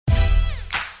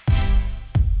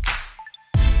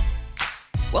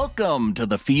Welcome to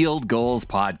the Field Goals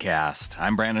Podcast.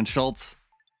 I'm Brandon Schultz.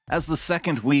 As the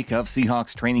second week of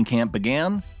Seahawks training camp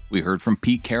began, we heard from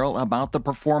Pete Carroll about the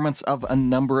performance of a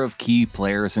number of key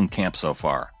players in camp so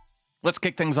far. Let's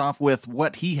kick things off with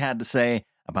what he had to say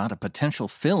about a potential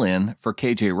fill-in for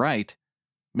KJ Wright,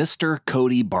 Mr.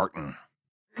 Cody Barton.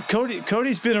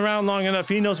 Cody's been around long enough.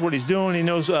 He knows what he's doing. He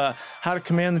knows how to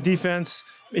command the defense.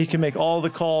 He can make all the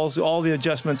calls, all the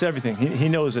adjustments, everything. He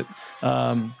knows it.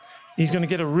 He's going to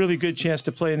get a really good chance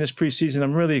to play in this preseason.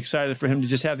 I'm really excited for him to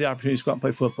just have the opportunity to go out and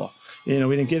play football. You know,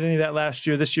 we didn't get any of that last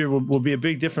year. This year will be a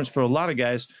big difference for a lot of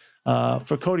guys.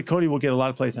 For Cody will get a lot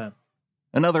of play time.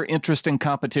 Another interesting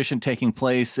competition taking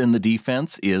place in the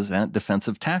defense is at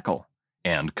defensive tackle.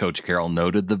 And Coach Carroll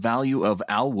noted the value of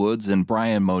Al Woods and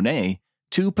Brian Monet,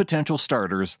 two potential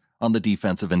starters on the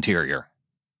defensive interior.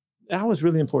 Al was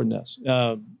really important to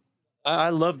us. I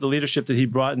love the leadership that he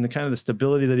brought and the kind of the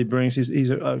stability that he brings. He's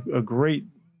a great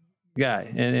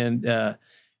guy, and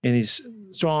he's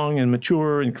strong and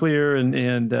mature and clear,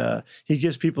 and he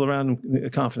gives people around him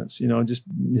confidence, you know, just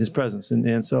his presence.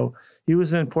 And so he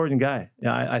was an important guy,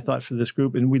 I thought, for this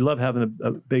group. And we love having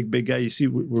a big guy. You see,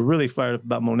 we're really fired up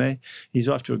about Monet. He's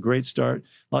off to a great start,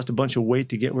 lost a bunch of weight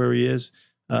to get where he is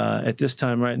at this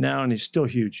time right now, and he's still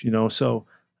huge, you know. So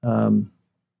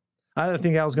I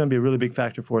think Al's going to be a really big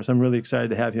factor for us. I'm really excited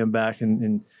to have him back,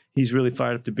 and he's really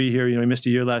fired up to be here. You know, he missed a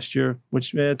year last year,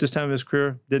 which at this time of his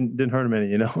career didn't hurt him any,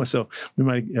 you know. So we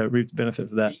might reap the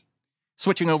benefit of that.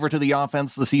 Switching over to the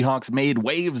offense, the Seahawks made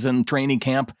waves in training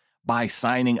camp by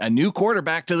signing a new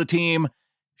quarterback to the team,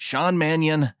 Sean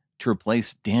Mannion, to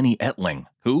replace Danny Etling,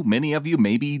 who many of you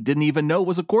maybe didn't even know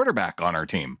was a quarterback on our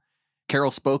team.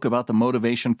 Carroll spoke about the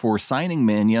motivation for signing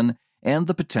Mannion and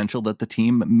the potential that the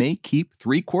team may keep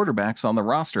three quarterbacks on the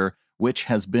roster, which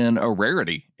has been a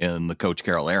rarity in the Coach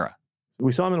Carroll era.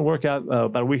 We saw him in a workout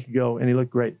about a week ago, and he looked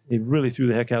great. He really threw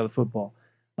the heck out of the football.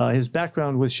 His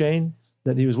background with Shane,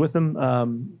 that he was with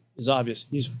him, is obvious.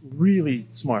 He's really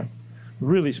smart,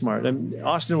 really smart. I mean,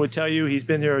 Austin would tell you he's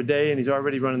been here a day, and he's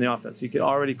already running the offense. He could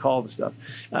already call the stuff.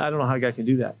 I don't know how a guy can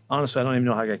do that. Honestly, I don't even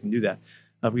know how a guy can do that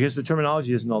because the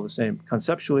terminology isn't all the same.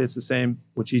 Conceptually, it's the same,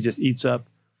 which he just eats up.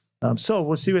 So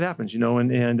we'll see what happens, you know,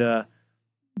 and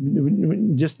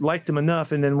just liked him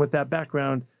enough. And then with that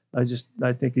background,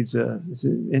 I think it's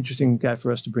an interesting guy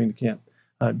for us to bring to camp.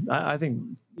 I think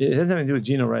it has nothing to do with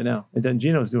Gino right now.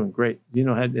 Gino's doing great.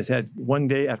 Gino has had one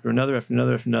day after another.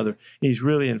 He's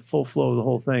really in full flow of the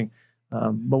whole thing.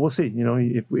 But we'll see. You know,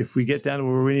 if we get down to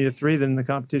where we need a three, then the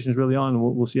competition is really on. And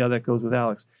we'll see how that goes with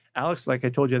Alex. Alex, like I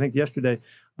told you, I think yesterday,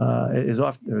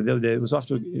 the other day, it was off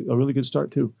to a really good start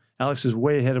too. Alex is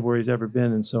way ahead of where he's ever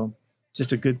been, and so it's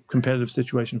just a good competitive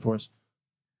situation for us.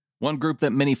 One group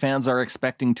that many fans are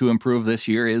expecting to improve this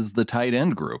year is the tight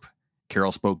end group.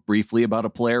 Carroll spoke briefly about a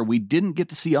player we didn't get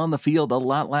to see on the field a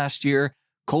lot last year,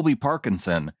 Colby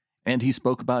Parkinson, and he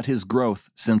spoke about his growth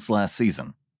since last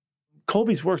season.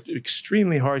 Colby's worked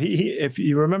extremely hard. If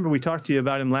you remember, we talked to you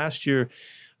about him last year.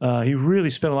 He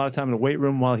really spent a lot of time in the weight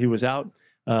room while he was out,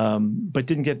 but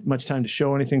didn't get much time to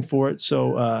show anything for it.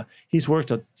 So he's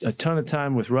worked a ton of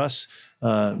time with Russ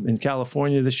in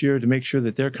California this year to make sure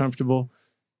that they're comfortable.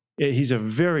 He's a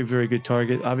very, very good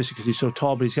target, obviously because he's so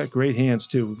tall, but he's got great hands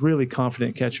too, really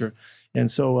confident catcher. And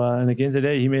so, and again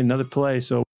today, he made another play.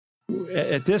 So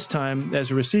at this time,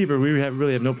 as a receiver, we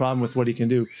really have no problem with what he can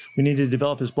do. We need to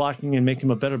develop his blocking and make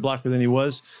him a better blocker than he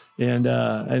was.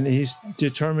 And he's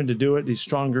determined to do it. He's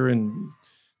stronger and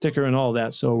thicker and all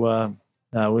that. So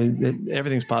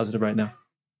everything's positive right now.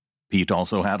 Pete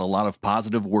also had a lot of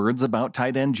positive words about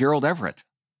tight end Gerald Everett.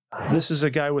 This is a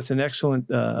guy with an excellent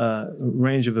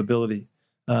range of ability.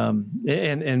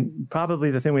 And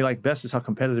probably the thing we like best is how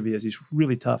competitive he is. He's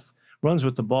really tough. Runs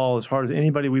with the ball as hard as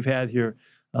anybody we've had here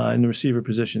in the receiver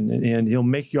position. And he'll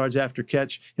make yards after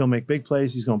catch. He'll make big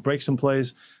plays. He's going to break some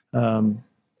plays.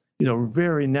 He's a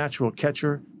very natural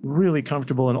catcher, really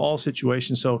comfortable in all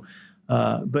situations. So,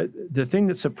 but the thing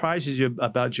that surprises you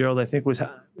about Gerald, I think, was and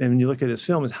when you look at his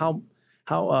film, is how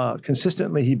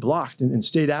consistently he blocked and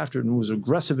stayed after it and was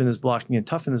aggressive in his blocking and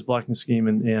tough in his blocking scheme.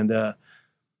 And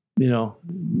you know,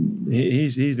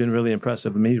 he's been really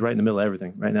impressive. I mean, he's right in the middle of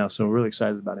everything right now. So we're really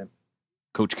excited about him.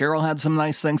 Coach Carroll had some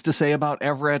nice things to say about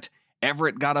Everett.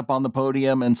 Everett got up on the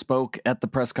podium and spoke at the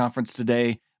press conference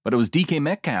today, but it was DK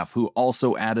Metcalf who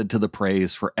also added to the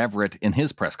praise for Everett in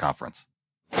his press conference.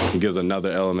 He gives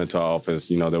another element to our offense,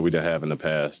 you know, that we didn't have in the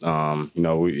past. You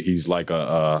know, he's like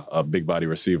a big body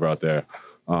receiver out there,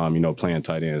 you know, playing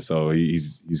tight end. So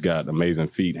he's got amazing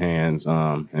feet, hands,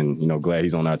 and, you know, glad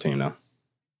he's on our team now.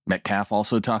 Metcalf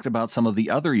also talked about some of the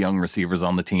other young receivers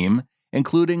on the team,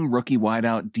 including rookie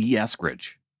wideout D.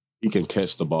 Eskridge. he can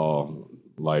catch the ball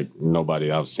like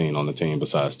nobody I've seen on the team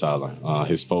besides Tyler.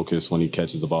 His focus when he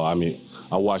catches the ball. I mean,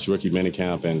 I watched rookie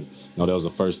minicamp, and that was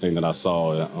the first thing that I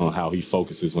saw on how he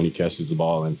focuses when he catches the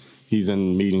ball. And he's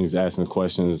in meetings asking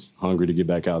questions, hungry to get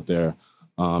back out there.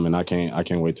 And I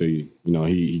can't wait till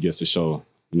he gets to show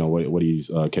what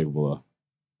he's capable of.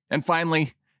 And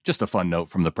finally, just a fun note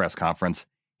from the press conference.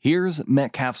 Here's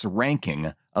Metcalf's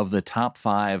ranking of the top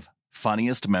 5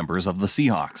 funniest members of the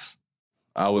Seahawks.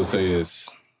 I would say it's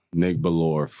Nick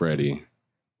Ballore, Freddie,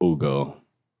 Ugo,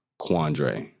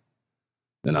 Quandre.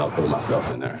 Then I'll put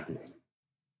myself in there.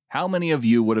 How many of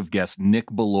you would have guessed Nick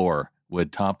Ballore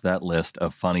would top that list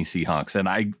of funny Seahawks? And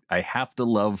I have to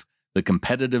love the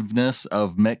competitiveness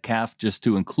of Metcalf just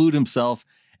to include himself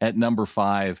at number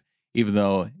 5, even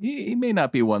though he may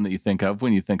not be one that you think of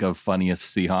when you think of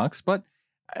funniest Seahawks, but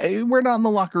we're not in the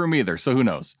locker room either, so who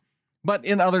knows? But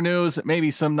in other news, maybe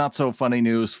some not so funny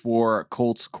news for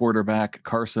Colts quarterback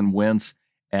Carson Wentz,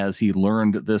 as he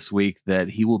learned this week that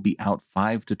he will be out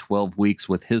 5 to 12 weeks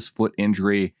with his foot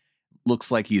injury. Looks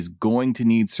like he's going to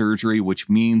need surgery, which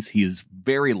means he's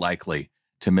very likely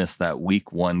to miss that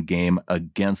week 1 game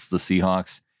against the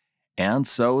Seahawks. And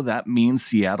so that means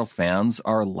Seattle fans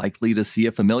are likely to see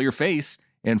a familiar face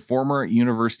in former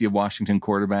University of Washington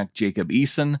quarterback Jacob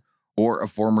Eason, or a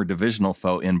former divisional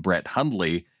foe in Brett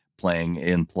Hundley, playing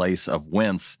in place of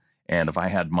Wentz. And if I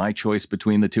had my choice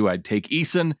between the two, I'd take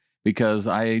Eason, because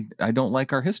I don't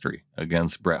like our history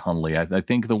against Brett Hundley. I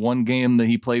think the one game that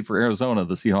he played for Arizona,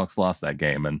 the Seahawks lost that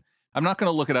game. And I'm not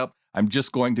going to look it up. I'm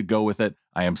just going to go with it.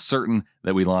 I am certain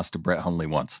that we lost to Brett Hundley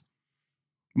once.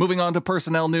 Moving on to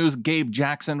personnel news, Gabe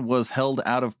Jackson was held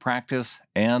out of practice,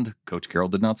 and Coach Carroll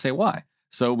did not say why.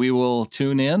 So we will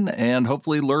tune in and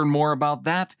hopefully learn more about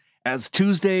that, as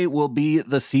Tuesday will be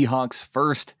the Seahawks'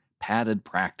 first padded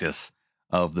practice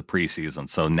of the preseason.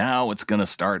 So now it's going to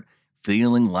start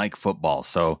feeling like football.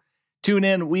 So tune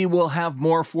in. We will have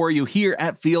more for you here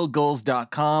at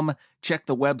fieldgoals.com. Check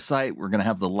the website. We're going to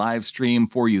have the live stream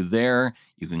for you there.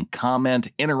 You can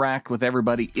comment, interact with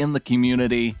everybody in the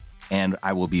community, and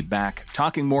I will be back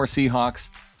talking more Seahawks.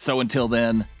 So until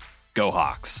then, go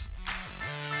Hawks.